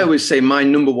so key. I always say my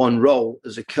number one role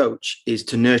as a coach is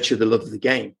to nurture the love of the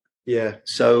game. Yeah.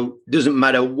 So it doesn't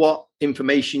matter what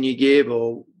information you give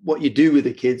or what you do with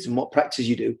the kids and what practice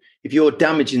you do. If you're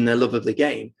damaging their love of the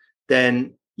game,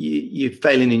 then you're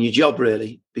failing in your job,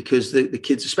 really, because the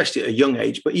kids, especially at a young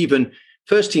age, but even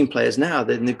first team players now,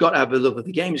 then they've got to have a love of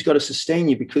the game. It's got to sustain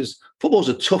you, because football's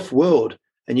a tough world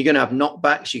and you're going to have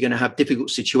knockbacks. You're going to have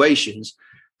difficult situations.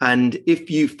 And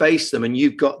if you face them and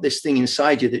you've got this thing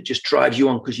inside you that just drives you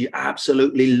on because you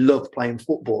absolutely love playing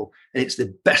football and it's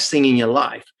the best thing in your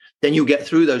life, then you'll get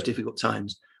through those difficult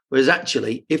times. Whereas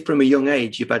actually, if from a young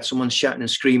age you've had someone shouting and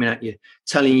screaming at you,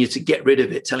 telling you to get rid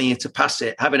of it, telling you to pass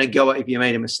it, having a go at it if you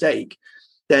made a mistake,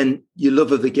 then your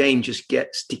love of the game just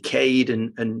gets decayed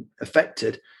and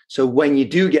affected. So when you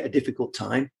do get a difficult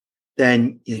time,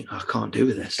 then you think, I can't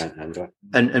do this.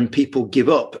 And people give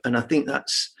up. And I think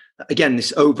that's, again,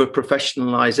 this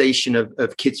over-professionalization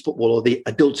of kids football, or the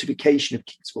adultification of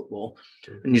kids football.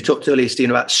 And you talked earlier,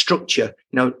 Stephen, about structure,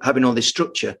 having all this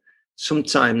structure.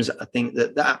 Sometimes I think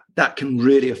that can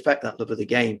really affect that love of the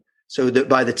game. So that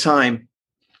by the time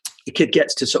the kid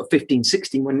gets to sort of 15,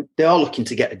 16, when they are looking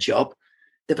to get a job,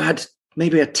 they've had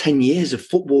maybe 10 years of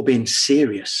football being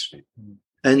serious.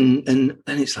 And then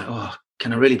it's like, oh,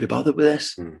 can I really be bothered with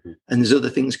this? Mm-hmm. And there's other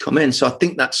things come in. So I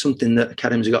think that's something that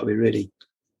academies have got to be really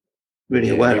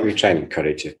aware of. We try and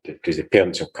encourage it, because the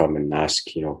parents will come and ask,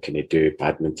 can you do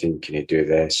badminton? Can you do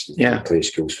this? Can you play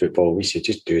schools football? We say,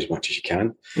 just do as much as you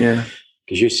can. Yeah.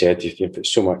 Because you said you put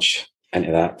so much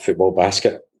into that football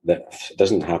basket that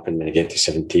doesn't happen when you get to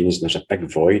 17s, and there's a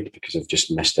big void because they've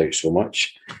just missed out so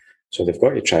much. So they've got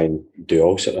to try and do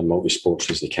all sort of multi-sports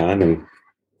as they can,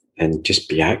 and just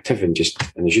be active, and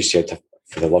as you said,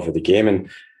 for the love of the game. And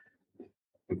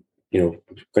I'm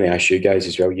going to ask you guys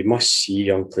as well, you must see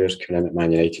young players coming in at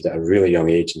Man United at a really young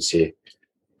age and say,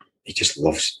 he just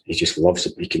loves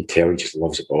it. You can tell he just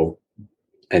loves it all.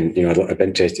 And, I'd be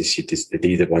interested to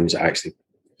see the ones that actually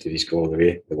do these go all the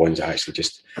way, the ones that actually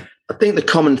just... I think the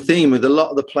common theme with a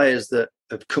lot of the players that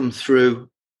have come through,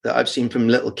 that I've seen from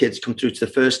little kids come through to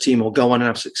the first team or go on and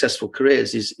have successful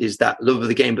careers, is that love of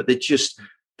the game. But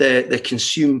they're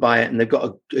consumed by it, and they've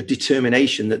got a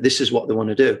determination that this is what they want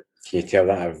to do. Can you tell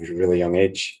that at a really young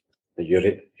age, at your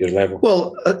level?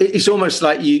 Well, it's almost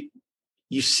like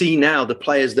you see now the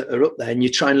players that are up there, and you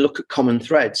try and look at common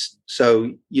threads.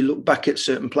 So you look back at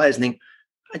certain players and think,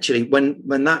 actually, when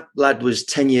that lad was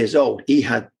 10 years old, he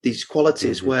had these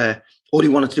qualities where all he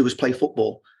wanted to do was play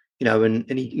football, and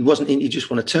he just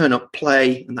want to turn up,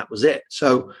 play, and that was it.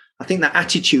 So I think that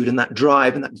attitude and that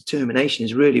drive and that determination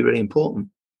is really, really important.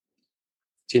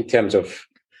 In terms of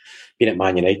being at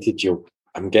Man United,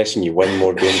 I'm guessing you win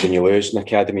more games than you lose in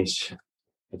academies.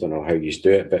 I don't know how you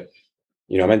do it, but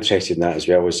I'm interested in that as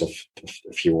well. As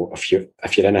if you're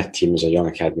in a team as a young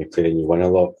academy player and you win a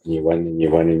lot and you win and you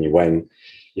win and you win,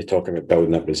 you're talking about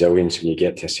building up resilience when you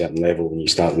get to a certain level, when you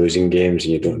start losing games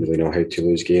and you don't really know how to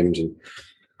lose games. And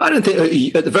I don't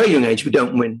think at the very young age we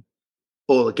don't win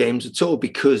all the games at all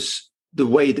because the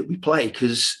way that we play,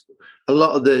 because a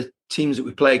lot of the teams that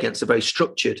we play against are very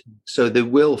structured. So they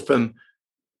will from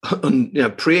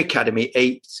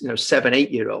pre-academy 7,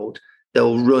 8 year old,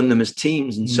 they'll run them as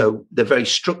teams. And so they're very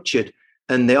structured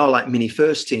and they are like mini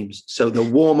first teams. So they'll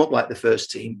warm up like the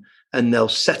first team and they'll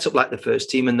set up like the first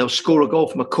team and they'll score a goal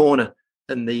from a corner.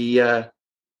 And the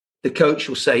coach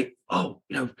will say, oh,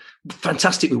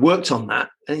 fantastic, we worked on that.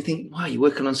 And you think, wow, you're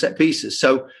working on set pieces.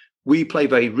 So we play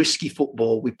very risky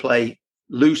football. We play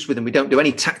loose with them. We don't do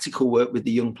any tactical work with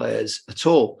the young players at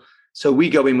all. So we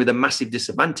go in with a massive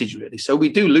disadvantage, really. So we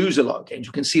do lose a lot of games.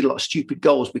 We can see a lot of stupid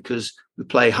goals because we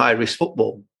play high-risk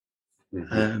football.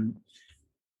 Mm-hmm.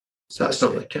 So that's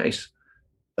not the case.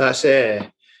 That's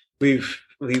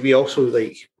we also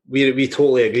we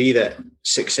totally agree that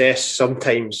success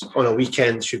sometimes on a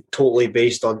weekend should totally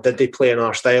based on did they play in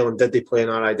our style and did they play in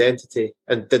our identity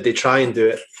and did they try and do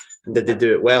it and did they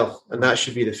do it well, and that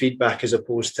should be the feedback as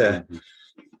opposed to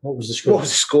what was the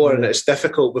score. And it's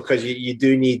difficult because you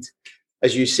do need,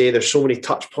 as you say, there's so many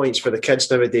touch points for the kids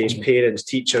nowadays, parents,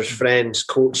 teachers, friends,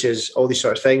 coaches, all these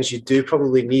sort of things. You do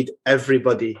probably need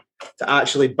everybody to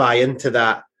actually buy into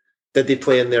that. Did they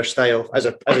play in their style as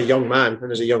a young man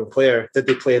and as a young player? Did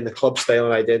they play in the club style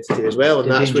and identity as well? And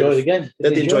did that's they where Did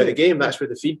they enjoy the game? That's where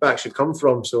the feedback should come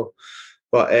from. So,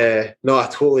 but no, I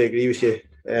totally agree with you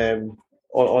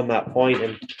on that point.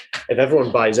 And if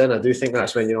everyone buys in, I do think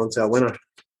that's when you're onto a winner.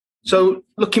 So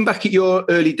looking back at your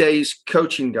early days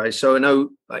coaching, guys, so I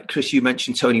know, like Chris, you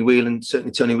mentioned Tony Whelan.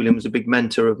 Certainly Tony Whelan was a big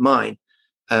mentor of mine.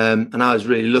 And I was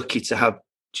really lucky to have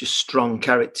just strong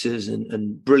characters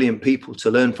and brilliant people to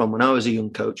learn from when I was a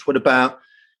young coach. What about,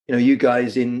 you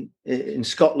guys in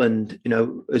Scotland,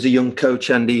 as a young coach,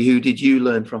 Andy, who did you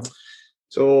learn from?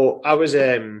 So I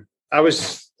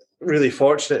was really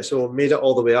fortunate. So I made it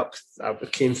all the way up. I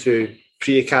came through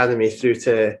pre-academy through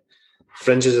to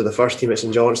fringes of the first team at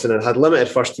St Johnstone and had limited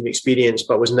first team experience,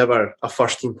 but was never a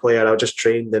first team player. I was just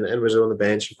trained and was on the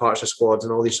bench and parts of squads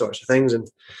and all these sorts of things. And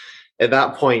at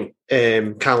that point,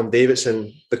 Callum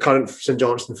Davidson, the current St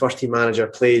Johnstone first team manager,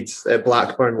 played at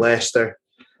Blackburn, Leicester,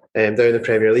 down in the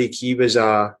Premier League. He was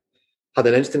had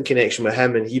an instant connection with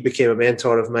him, and he became a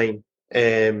mentor of mine.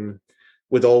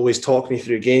 Would always talk me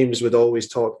through games, would always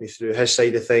talk me through his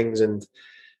side of things and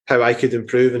how I could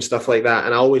improve and stuff like that.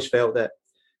 And I always felt that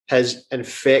his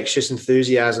infectious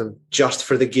enthusiasm just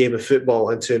for the game of football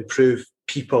and to improve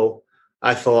people,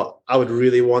 I thought I would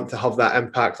really want to have that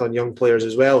impact on young players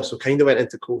as well. So kind of went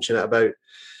into coaching at about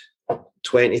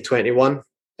 2021.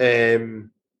 And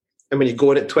when you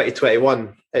go in at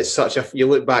 2021, it's you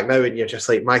look back now and you're just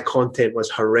like, my content was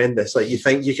horrendous. Like you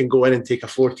think you can go in and take a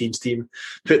 14s team,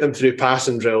 put them through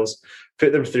passing drills,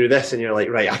 put them through this, and you're like,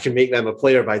 right, I can make them a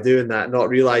player by doing that, not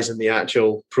realising the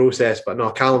actual process. But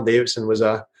no, Callum Davidson was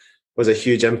a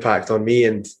huge impact on me,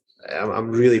 and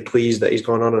I'm really pleased that he's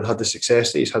gone on and had the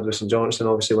success that he's had with St Johnstone,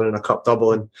 obviously winning a cup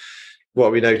double. And what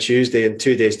are we now, Tuesday? In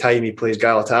 2 days' time, he plays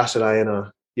Galatasaray in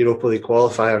a Europa League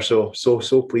qualifier.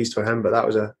 So pleased for him. But that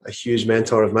was a huge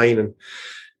mentor of mine, and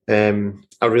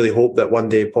I really hope that one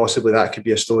day possibly that could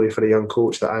be a story for a young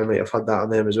coach that I might have had that on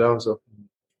them as well. So,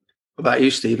 what about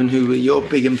you, Stephen? Who were your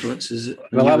big influences?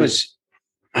 Well,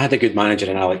 I had a good manager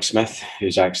in Alex Smith,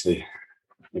 who's actually,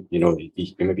 you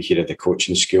maybe hear of the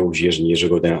coaching schools years and years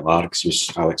ago down at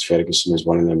Largs. Alex Ferguson was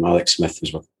one of them. Alex Smith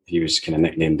was kind of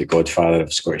nicknamed the godfather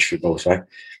of Scottish football. So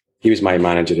he was my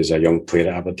manager as a young player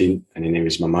at Aberdeen, and then he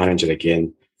was my manager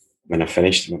again when I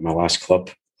finished with my last club,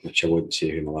 which I won't say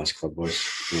who my last club was.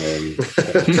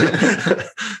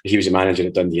 He was a manager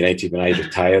at Dundee United when I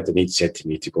retired, and he'd said to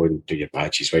me to go and do your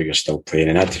badges while you're still playing,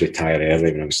 and I had to retire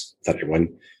early when I was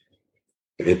 31.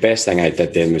 But the best thing I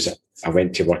did then was I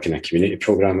went to work in a community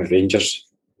programme at Rangers.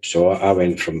 So I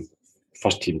went from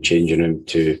first team changing room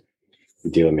to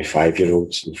dealing with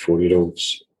 5-year-olds and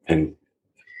 4-year-olds. And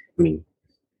I mean,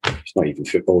 it's not even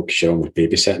football because you're almost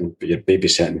babysitting, but you're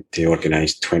babysitting to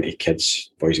organise 20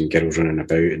 kids, boys and girls running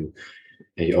about, and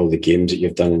all the games that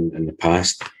you've done in the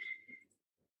past.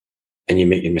 And you're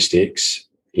making mistakes.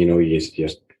 You're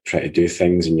trying to do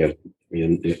things, and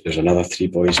there's another 3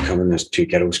 boys coming, there's 2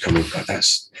 girls coming, but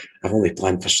I've only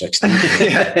planned for 16.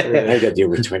 How do I deal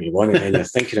with 21? And then you're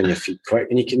thinking on your feet quick,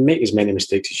 and you can make as many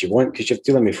mistakes as you want because you're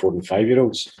dealing with 4 and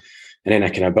 5-year-olds. And then I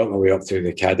kind of built my way up through the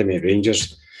academy at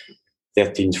Rangers,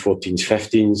 13s, 14s,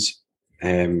 15s,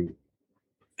 and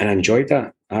I enjoyed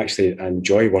that. I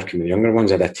enjoy working with the younger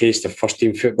ones. I had a taste of first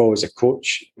team football as a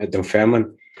coach at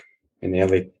Dunfermline in the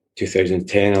early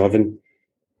 2010, 11.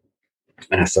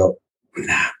 And I thought,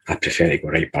 I prefer to go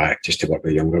right back just to work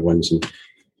with the younger ones. And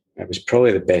it was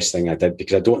probably the best thing I did,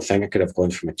 because I don't think I could have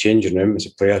gone from a changing room as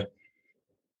a player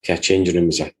to a changing room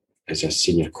as a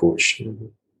senior coach.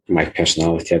 My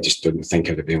personality, I just don't think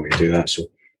I would be able to do that. So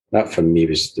that for me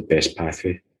was the best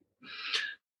pathway.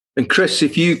 And Chris,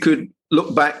 if you could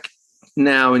look back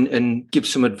now and give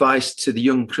some advice to the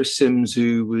young Chris Sims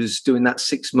who was doing that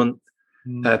 6-month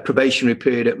probationary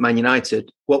period at Man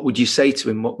United, what would you say to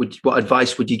him? What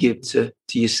advice would you give to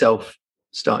yourself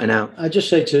starting out? I just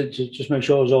say to just make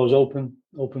sure I was always open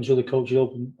to the coaches,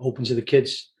 open to the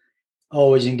kids.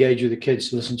 Always engage with the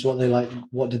kids, listen to what they like,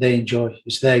 what do they enjoy.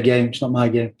 It's their game, it's not my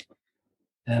game.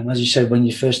 As you said, when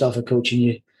you first start for coaching,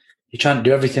 you're trying to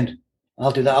do everything.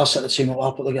 I'll do that, I'll set the team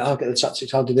up, I'll get the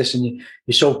tactics, I'll do this, and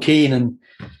you're so keen and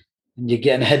you're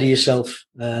getting ahead of yourself.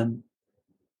 But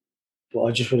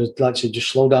I just would have liked to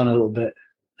just slow down a little bit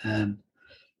and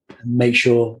make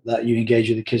sure that you engage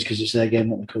with the kids, because it's their game,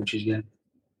 not the coach's game.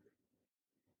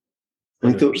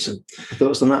 Any thoughts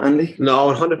on that, Andy?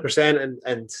 No, 100%.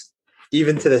 And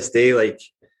even to this day, like,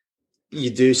 you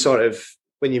do sort of,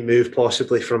 when you move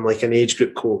possibly from like an age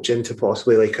group coach into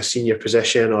possibly like a senior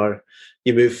position, or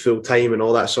you move full time and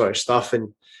all that sort of stuff,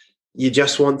 and you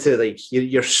just want to, like,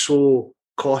 you're so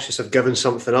cautious of giving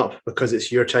something up because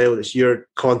it's your child, it's your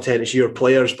content, it's your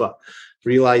players, but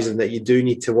realizing that you do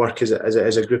need to work as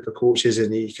a group of coaches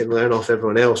and you can learn off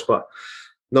everyone else. But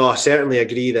no, I certainly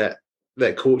agree that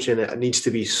coaching, it needs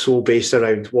to be so based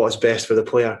around what's best for the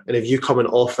player. And if you're coming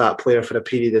off that player for a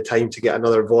period of time to get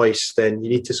another voice, then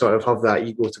you need to sort of have that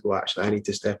ego to go, actually, I need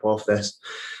to step off this.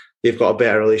 They've got a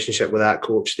better relationship with that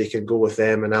coach. They can go with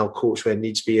them and I'll coach when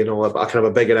needs be and all that. But I can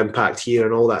have a bigger impact here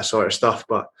and all that sort of stuff.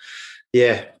 But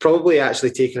yeah, probably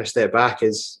actually taking a step back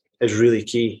is really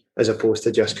key, as opposed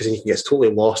to just, because you can get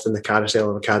totally lost in the carousel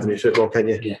of academy football, can't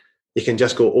you? Yeah. You can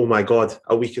just go, oh my God,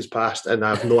 a week has passed and I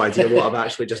have no idea what I've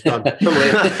actually just done.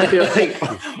 You're like,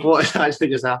 what has actually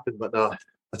just happened? But no,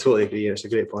 I totally agree. It's a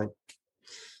great point.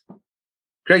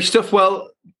 Great stuff.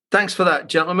 Well, thanks for that,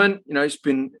 gentlemen. You know, it's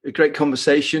been a great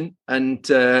conversation. And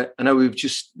I know we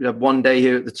have one day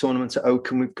here at the tournament at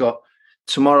Oakham. We've got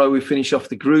tomorrow, we finish off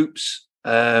the groups.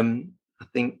 I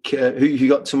think who you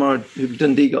got tomorrow? Who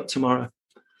Dundee got tomorrow?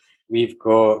 We've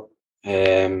got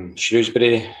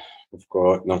Shrewsbury. We've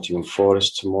got Nottingham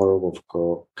Forest tomorrow. We've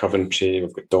got Coventry.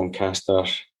 We've got Doncaster.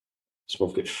 So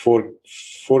we've got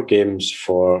four games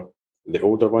for the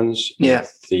older ones. Yeah.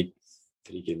 Three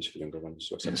games for the younger ones.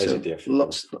 So it's a busy day.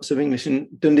 Lots of English.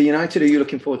 And Dundee United, are you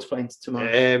looking forward to playing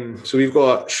tomorrow? So we've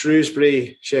got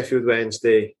Shrewsbury, Sheffield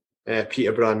Wednesday,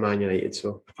 Peterborough and Man United.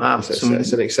 So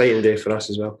it's an exciting day for us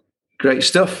as well. Great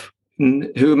stuff.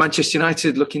 And who are Manchester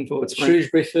United looking forward to playing?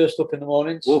 Shrewsbury first up in the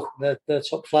mornings. They're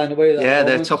top flying away.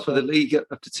 They're top of the league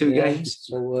after two games.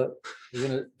 So we're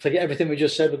going to forget everything we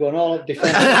just said. We're going all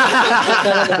defense.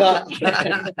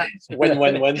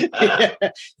 Win.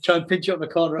 Try and pinch up the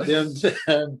corner at the end.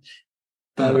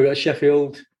 We've got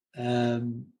Sheffield,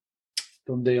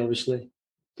 Dundee, obviously.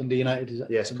 Dundee United, is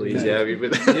that? Yes, please. Yeah.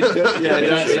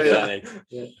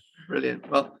 Brilliant.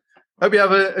 Well, hope you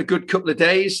have a good couple of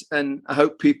days, and I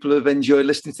hope people have enjoyed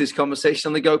listening to this conversation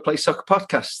on the Go Play Soccer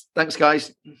podcast. Thanks,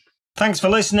 guys. Thanks for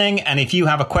listening. And if you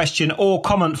have a question or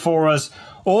comment for us,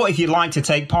 or if you'd like to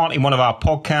take part in one of our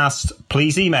podcasts,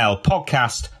 please email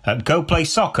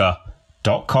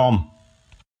podcast@goplaysoccer.com.